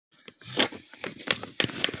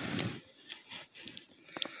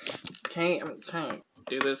Okay, I'm trying to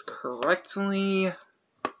do this correctly.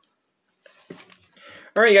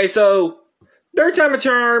 Alright guys, so third time a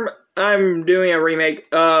charm, I'm doing a remake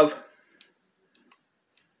of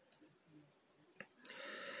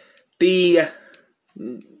the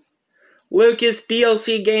Lucas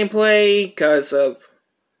DLC gameplay because of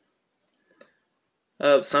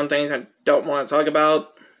some things I don't want to talk about.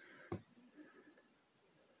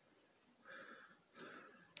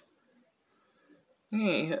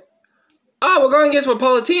 Hey. Oh, we're going against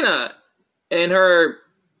Palutena in her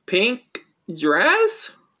pink dress?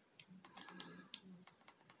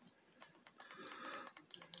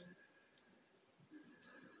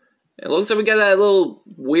 It looks like we got that little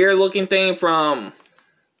weird looking thing from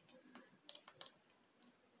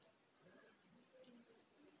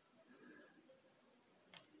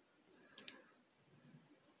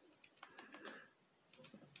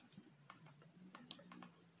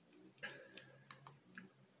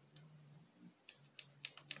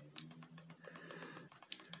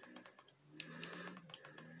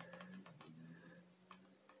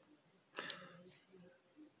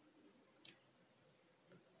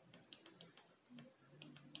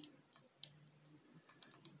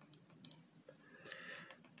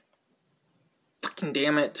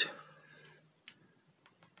damn it.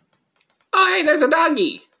 Oh, hey, there's a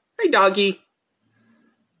doggy. Hey, doggy.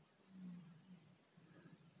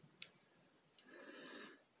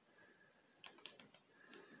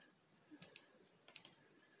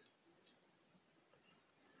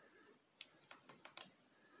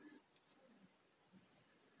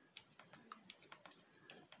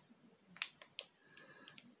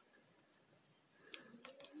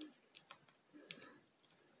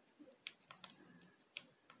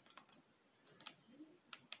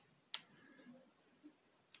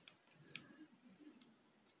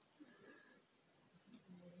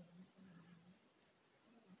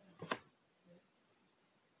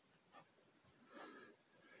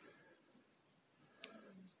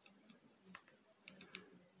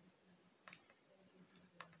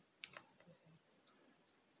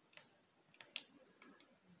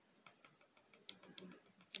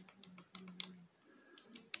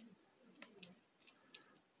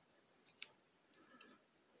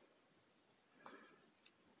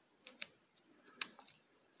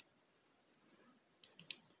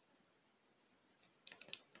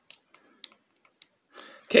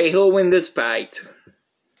 Okay, who'll win this fight?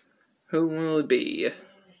 Who will it be?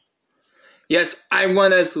 Yes, I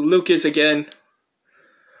won as Lucas again.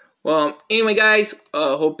 Well, anyway guys,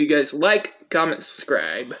 hope you guys like, comment,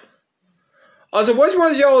 subscribe. Also, which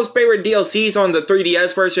one's y'all's favorite DLCs on the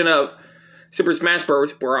 3DS version of Super Smash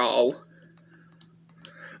Bros. Brawl?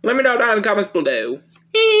 Let me know down in the comments below.